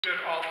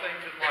all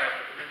things in life.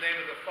 In the name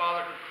of the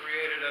Father who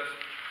created us,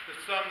 the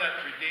Son that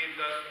redeemed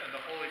us, and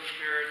the Holy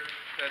Spirit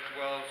that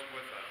dwells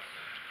with us.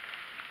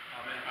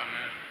 Amen.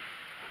 Amen.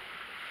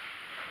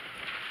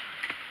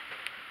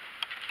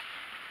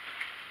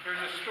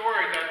 There's a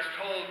story that's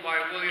told by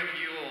William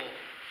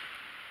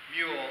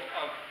Mule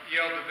of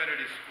Yale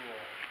Divinity School.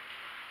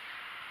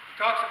 He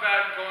talks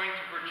about going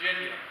to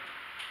Virginia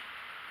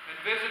and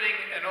visiting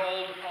an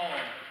old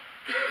home,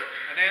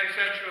 an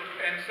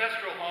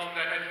ancestral home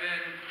that had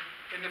been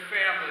in the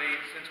family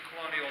since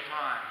colonial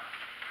times.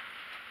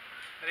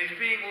 And he's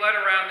being led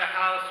around the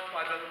house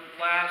by the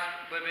last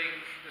living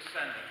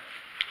descendant.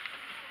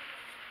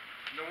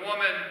 And the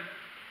woman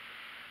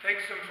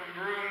takes him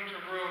from room to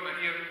room, and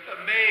he is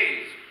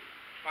amazed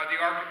by the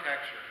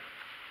architecture.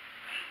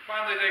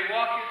 Finally, they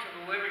walk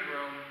into the living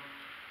room,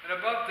 and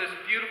above this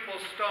beautiful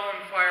stone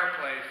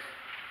fireplace,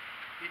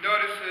 he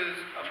notices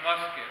a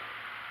musket.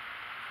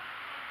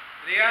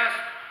 And he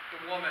asks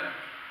the woman,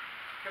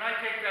 "Can I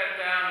take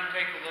that down and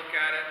take a look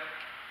at it?"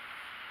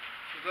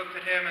 She looked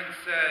at him and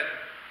said,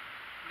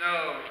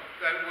 "No,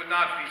 that would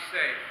not be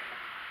safe.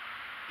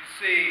 You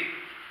see,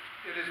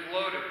 it is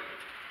loaded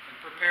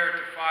and prepared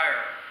to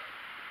fire.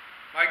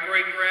 My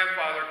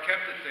great-grandfather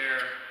kept it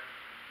there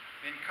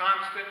in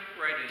constant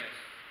readiness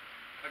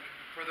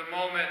for the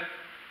moment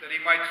that he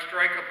might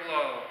strike a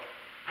blow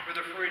for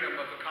the freedom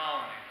of the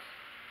colonies."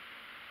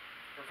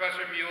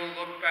 Professor Mule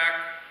looked back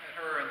at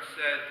her and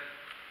said,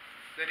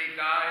 "Then he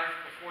died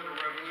before the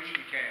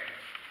revolution came."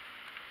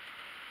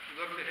 She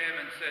looked at him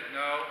and said,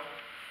 "No,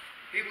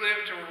 he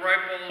lived to a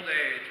ripe old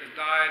age and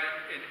died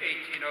in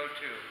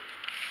 1802.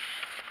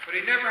 But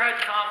he never had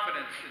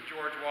confidence in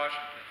George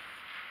Washington.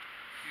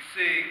 You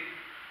see,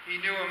 he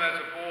knew him as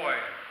a boy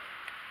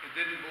and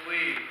didn't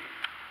believe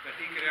that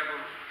he could ever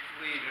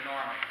lead an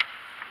army."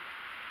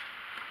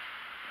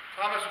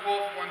 Thomas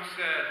Wolfe once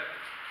said,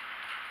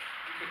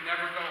 "You could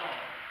never go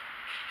home."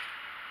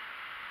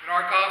 In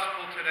our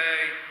gospel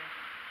today,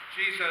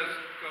 Jesus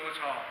goes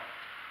home.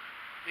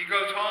 He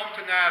goes home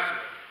to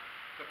Nazareth,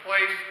 the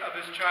place of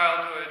his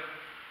childhood,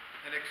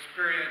 and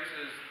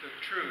experiences the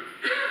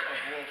truth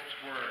of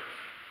Wolfe's words.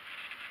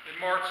 In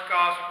Mark's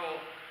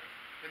gospel,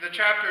 in the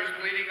chapters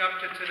leading up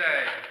to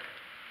today,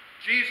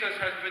 Jesus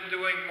has been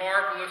doing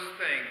marvelous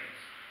things,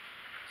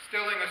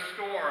 stilling a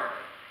storm,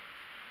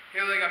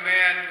 healing a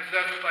man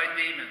possessed by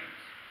demons,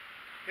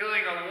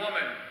 healing a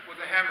woman with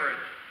a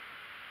hemorrhage,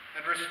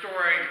 and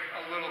restoring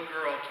a little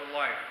girl to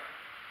life.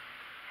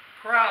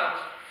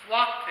 Crowds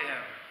flocked to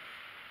him,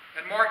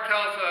 and Mark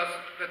tells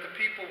us that the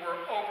people were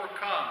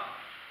overcome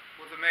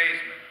with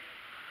amazement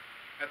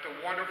at the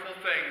wonderful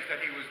things that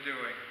he was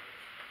doing.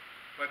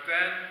 But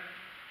then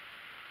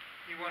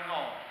he went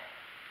home.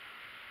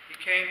 He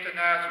came to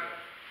Nazareth,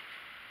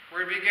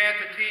 where he began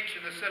to teach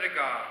in the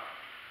synagogue.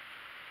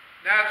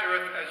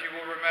 Nazareth, as you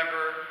will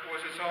remember,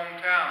 was his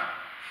hometown,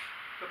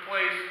 the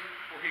place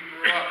where he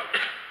grew up.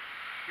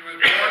 He was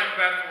born in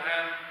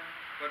Bethlehem,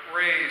 but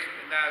raised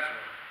in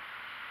Nazareth.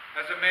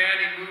 As a man,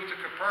 he moved to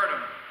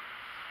Capernaum,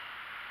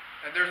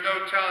 and there's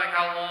no telling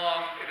how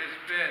long it has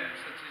been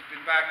since he's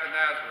been back to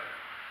Nazareth.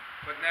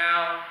 But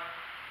now,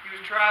 he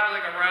was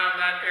traveling around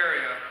that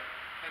area,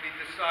 and he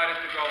decided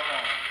to go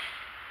home.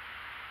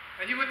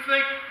 And you would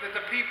think that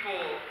the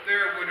people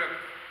there would have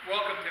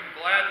welcomed him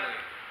gladly,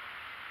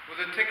 with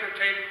a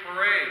ticker-tape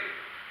parade,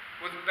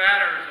 with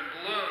banners and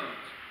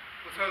balloons,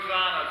 with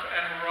hosannas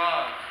and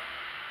hurrahs,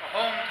 a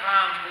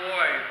hometown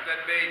boy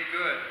that made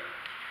good,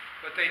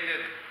 but they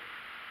didn't.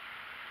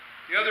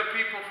 The other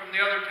people from the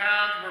other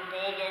towns were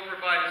bowled over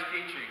by his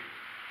teaching,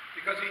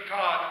 because he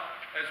taught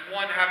as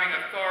one having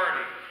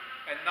authority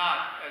and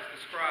not as the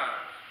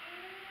scribes.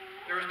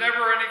 There was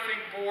never anything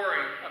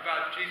boring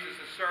about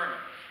Jesus'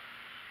 sermons.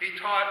 He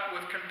taught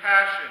with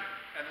compassion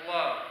and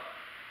love,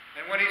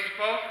 and when he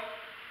spoke,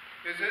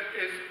 it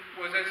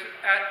was as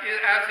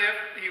if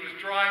he was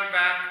drawing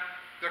back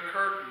the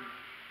curtain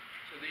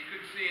so that you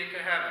could see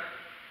into heaven.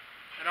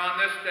 And on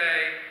this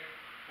day,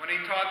 when he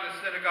taught the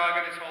synagogue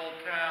in his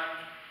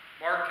hometown,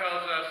 Mark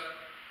tells us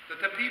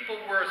that the people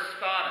were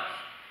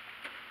astonished,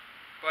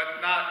 but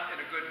not in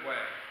a good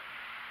way.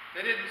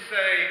 They didn't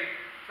say,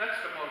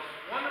 "That's the most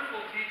wonderful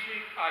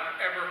teaching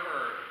I've ever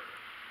heard."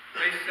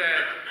 They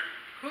said,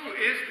 "Who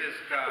is this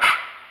guy?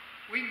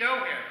 We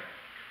know him.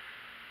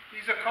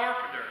 He's a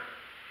carpenter,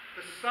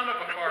 the son of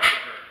a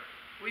carpenter.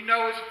 We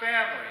know his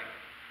family.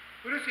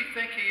 Who does he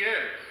think he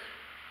is?"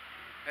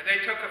 And they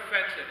took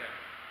offense at him.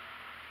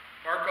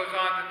 Mark goes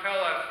on to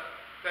tell us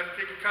that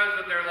because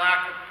of their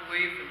lack of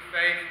belief and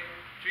faith,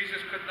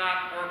 Jesus could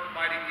not work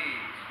mighty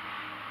deeds.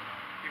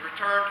 He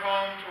returned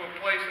home to a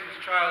place of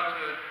his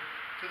childhood,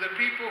 to the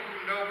people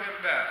who know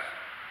him best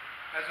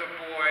as a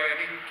boy, and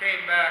he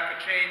came back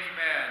a changed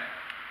man.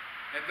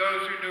 And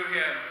those who knew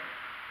him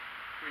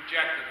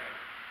rejected him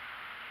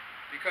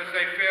because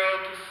they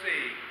failed to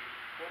see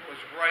what was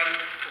right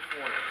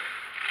before them.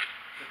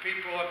 The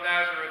people of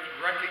Nazareth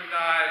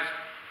recognized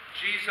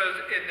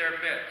Jesus in their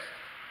midst,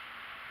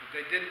 but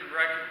they didn't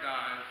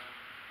recognize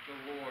the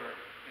Lord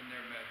in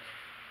their midst.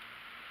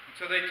 And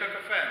so they took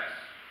offense.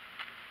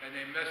 and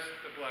they miss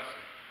the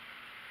blessing.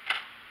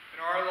 In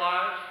our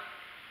lives,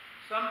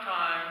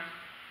 sometimes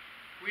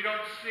we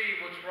don't see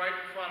what's right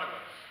in front of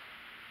us.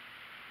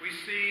 We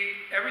see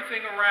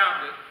everything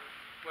around it,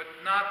 but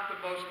not the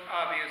most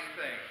obvious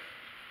thing.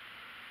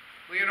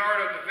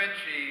 Leonardo da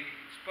Vinci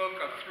spoke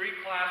of three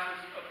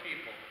classes of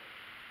people: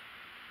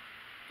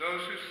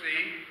 those who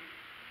see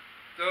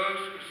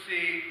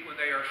when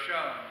they are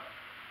shown,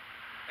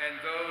 and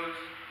those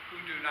who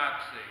do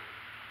not see.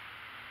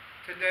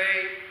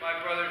 Today, my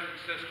brothers and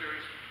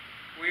sisters,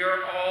 we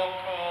are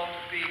all called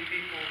to be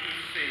people who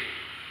see,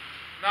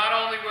 not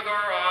only with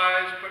our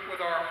eyes, but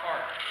with our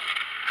heart.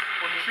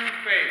 For true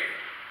faith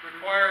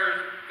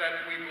requires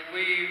that we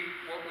believe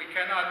what we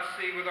cannot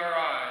see with our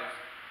eyes,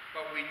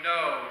 but we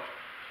know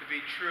to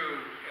be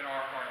true in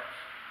our hearts.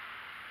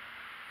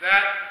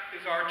 That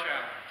is our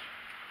challenge,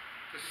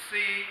 to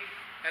see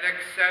and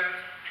accept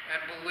and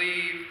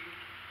believe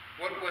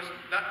what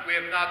we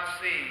have not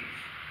seen,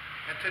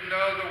 and to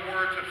know the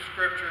words of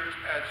Scriptures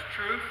as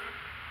truth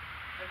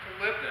and to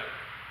live them.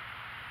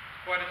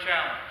 It's quite a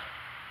challenge,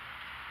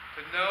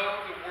 to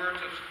know the words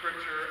of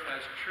Scripture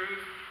as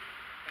truth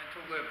and to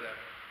live them.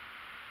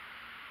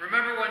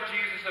 Remember when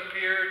Jesus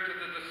appeared to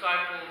the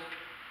disciples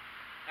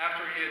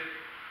after he had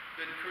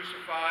been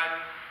crucified,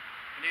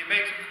 and he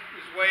makes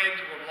his way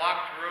into a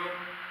locked room,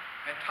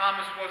 and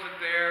Thomas wasn't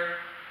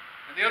there,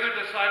 and the other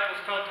disciples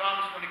tell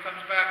Thomas when he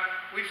comes back,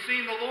 "We've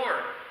seen the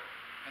Lord."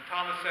 And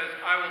Thomas says,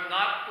 "I will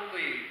not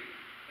believe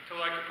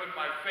until I can put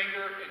my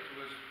finger into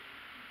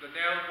the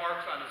nail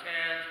marks on his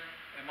hands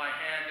and my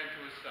hand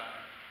into his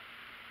side."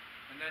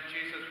 And then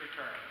Jesus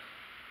returns.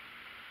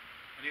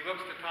 And he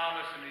looks to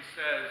Thomas and he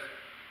says,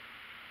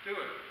 "Do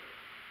it.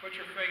 Put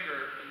your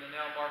finger in the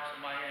nail marks of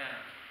my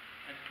hands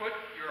and put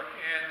your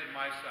hand in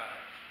my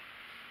side."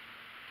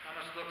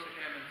 Thomas looks at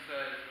him and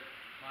says,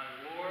 "My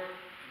Lord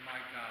and my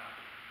God."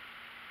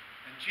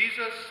 And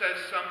Jesus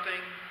says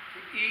something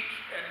to each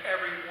and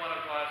every one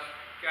of us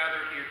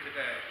gathered here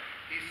today.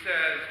 He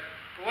says,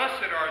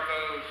 "Blessed are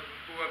those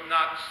who have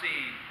not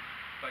seen,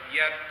 but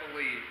yet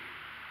believe."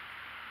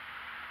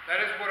 That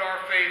is what our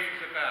faith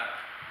is about.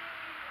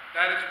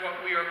 That is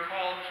what we are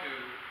called to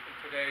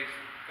in today's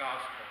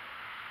gospel.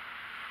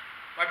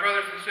 My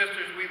brothers and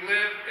sisters, we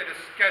live in a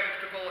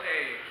skeptical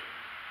age,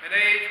 an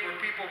age where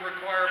people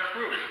require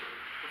proof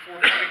before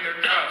putting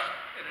their trust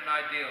in an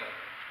ideal.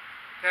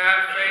 To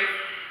have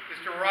faith is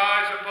to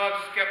rise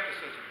above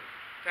skepticism.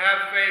 To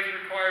have faith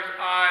requires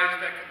eyes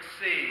that can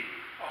see,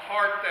 a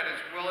heart that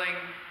is willing,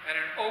 and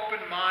an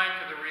open mind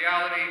to the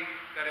reality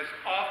that is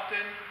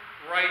often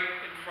right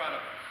in front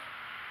of us.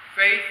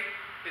 Faith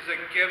is a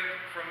gift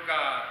from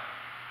God,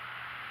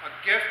 a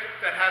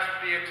gift that has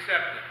to be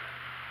accepted.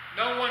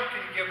 No one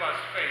can give us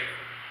faith.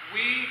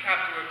 We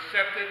have to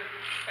accept it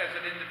as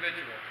an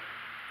individual.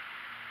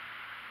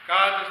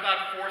 God does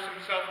not force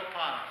himself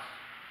upon us.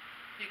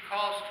 He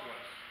calls to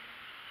us,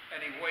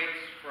 and he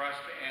waits for us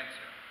to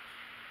answer.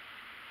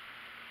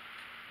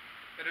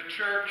 In a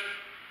church,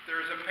 there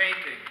is a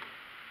painting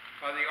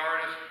by the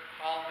artist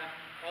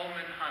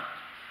Holman Hunt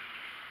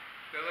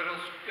that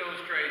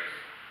illustrates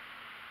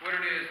what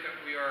it is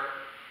that we are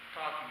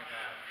talking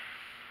about.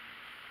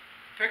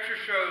 The picture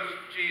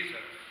shows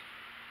Jesus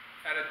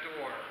at a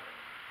door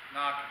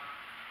knocking.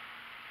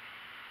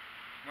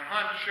 When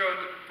Hunt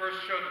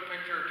first showed the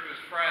picture to his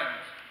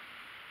friends,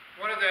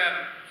 one of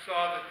them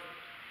saw that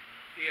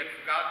he had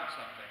forgotten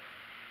something.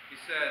 He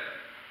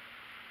said,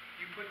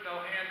 "You put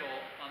no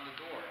handle on the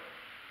door."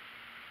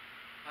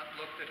 Hunt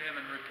looked at him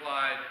and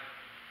replied,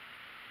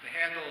 "The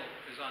handle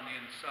is on the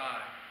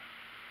inside.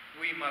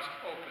 We must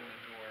open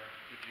the door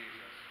to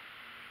Jesus."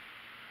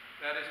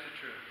 That is the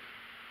truth.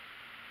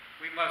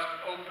 We must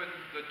open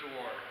the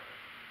door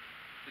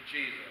to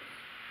Jesus,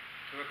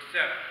 to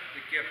accept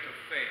the gift of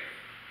faith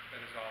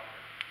that is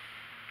offered.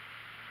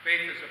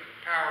 Faith is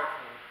a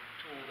powerful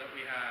tool that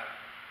we have.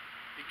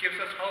 It gives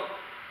us hope.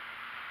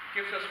 It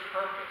gives us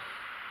purpose.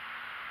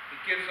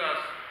 It gives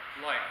us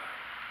life.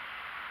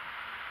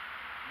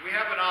 We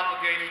have an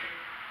obligation.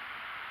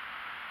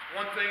 It's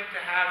one thing to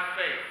have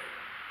faith,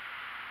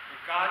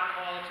 but God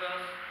calls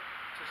us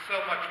to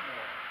so much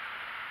more.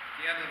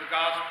 At the end of the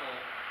gospel,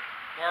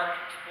 Mark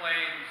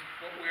explains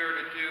what we are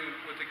to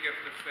do with the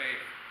gift of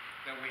faith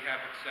that we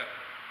have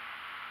accepted.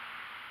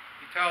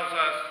 He tells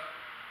us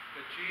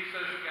that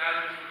Jesus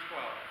gathers the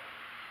 12,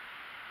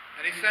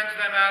 and he sends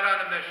them out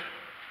on a mission,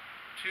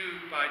 2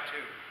 by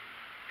 2.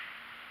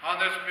 On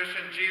this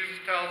mission,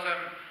 Jesus tells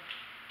them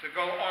to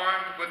go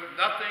armed with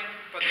nothing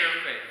but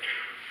their faith,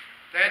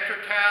 to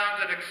enter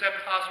towns and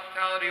accept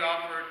hospitality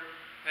offered,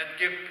 and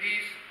give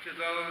peace to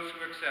those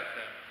who accept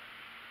them,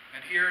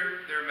 and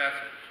hear their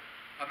message,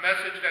 a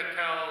message that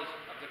tells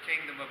of the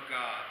kingdom of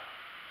God,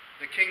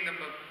 the kingdom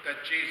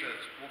that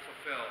Jesus will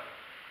fulfill.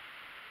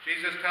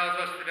 Jesus tells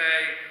us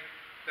today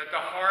that the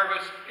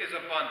harvest is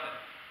abundant,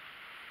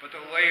 but the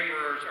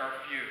laborers are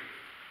few.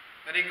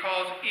 And he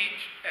calls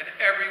each and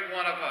every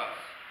one of us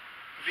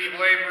to be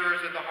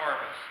laborers in the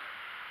harvest,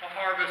 a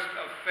harvest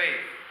of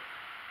faith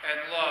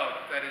and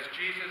love that is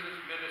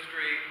Jesus'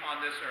 ministry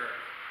on this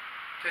earth.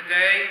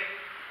 Today,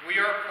 we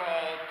are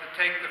called to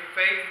take the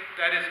faith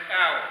that is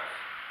ours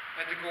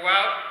and to go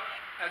out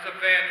as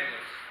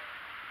evangelists,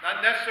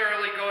 not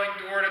necessarily going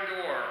door to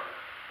door,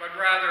 but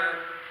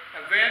rather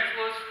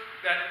evangelists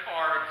that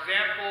are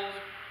examples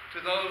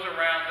to those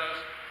around us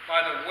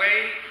by the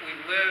way we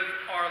live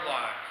our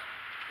lives,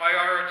 by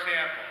our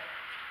example.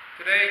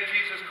 Today,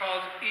 Jesus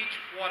calls each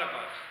one of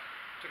us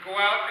to go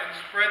out and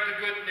spread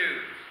the good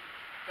news,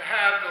 to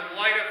have the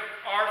light of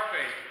our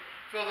faith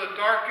fill the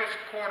darkest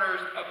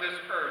corners of this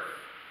earth,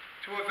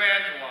 to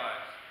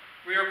evangelize.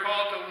 We are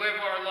called to live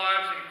our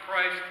lives in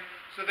Christ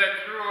so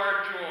that through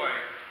our joy,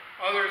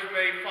 others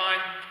may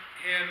find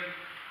him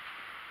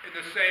in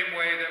the same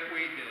way that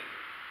we did.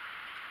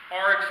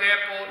 Our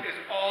example is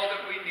all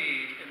that we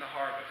need in the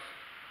harvest.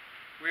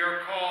 We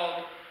are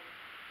called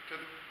to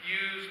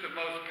use the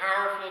most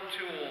powerful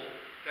tool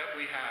that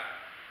we have.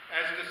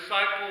 As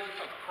disciples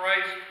of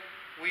Christ,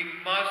 we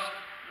must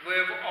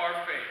live our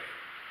faith.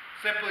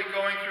 Simply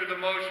going through the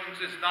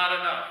motions is not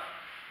enough.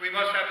 We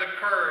must have the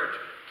courage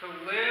to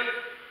live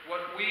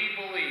what we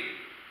believe,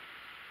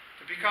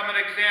 to become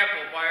an example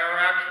by our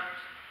actions,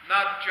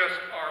 not just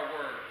our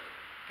words.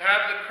 To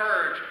have the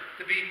courage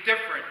to be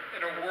different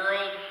in a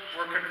world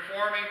where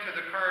conforming to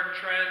the current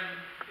trend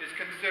is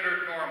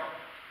considered normal.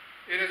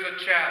 It is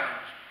a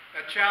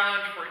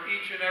challenge for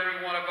each and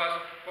every one of us,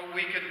 but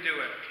we can do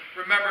it.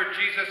 Remember,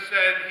 Jesus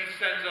said he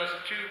sends us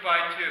 2 by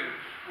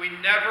 2. We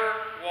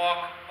never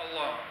walk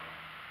alone.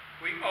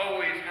 We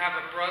always have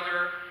our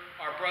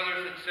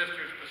brothers and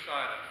sisters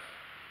beside us.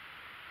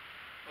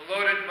 A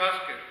loaded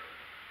musket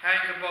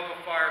hangs above a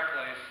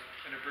fireplace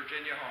in a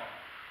Virginia home.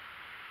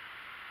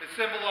 It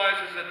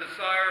symbolizes a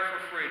desire for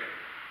freedom,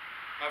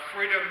 a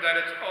freedom that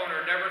its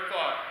owner never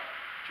thought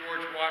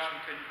George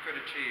Washington could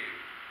achieve,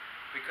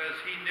 because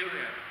he knew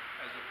him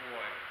as a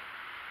boy.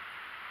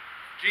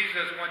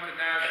 Jesus went to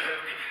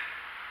Nazareth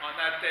on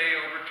that day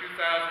over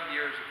 2,000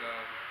 years ago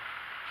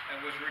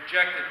and was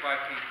rejected by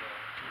people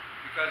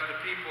because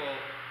the people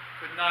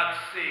could not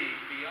see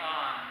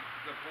beyond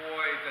the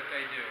boy that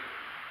they knew.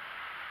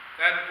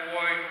 That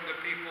boy whom the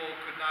people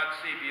could not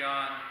see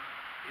beyond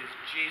is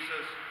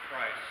Jesus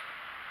Christ,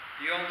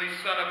 the only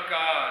Son of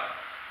God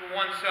who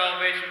won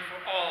salvation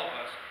for all of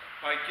us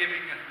by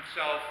giving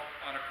himself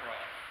on a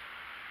cross.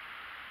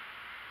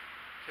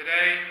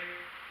 Today,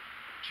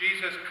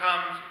 Jesus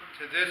comes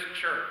to this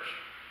church.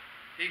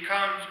 He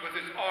comes with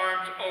his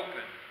arms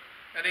open,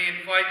 and he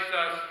invites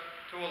us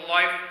to a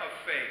life of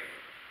faith,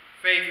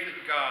 faith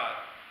in God.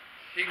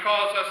 He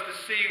calls us to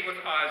see with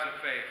eyes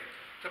of faith,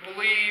 to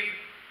believe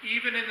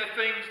even in the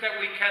things that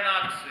we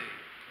cannot see.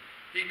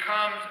 He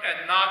comes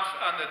and knocks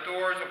on the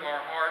doors of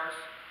our hearts.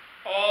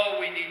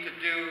 All we need to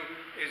do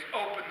is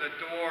open the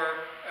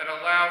door and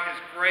allow his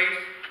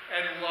grace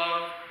and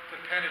love to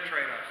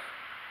penetrate us.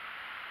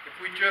 If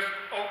we just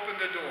open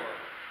the door,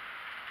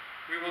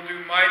 we will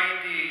do mighty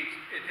deeds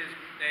in his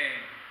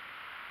name,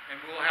 and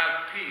we'll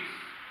have peace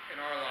in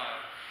our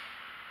lives.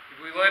 If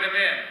we let him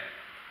in,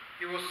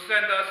 he will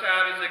send us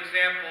out as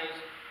examples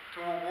to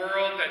a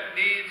world that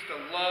needs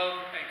the love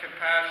and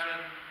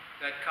compassion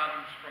that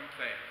comes from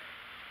faith.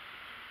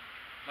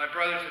 My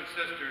brothers and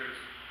sisters,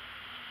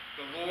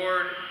 the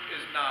Lord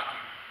is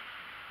knocking.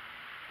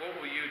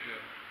 What will you do?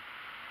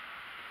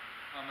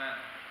 Amen.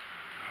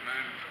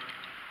 Amen.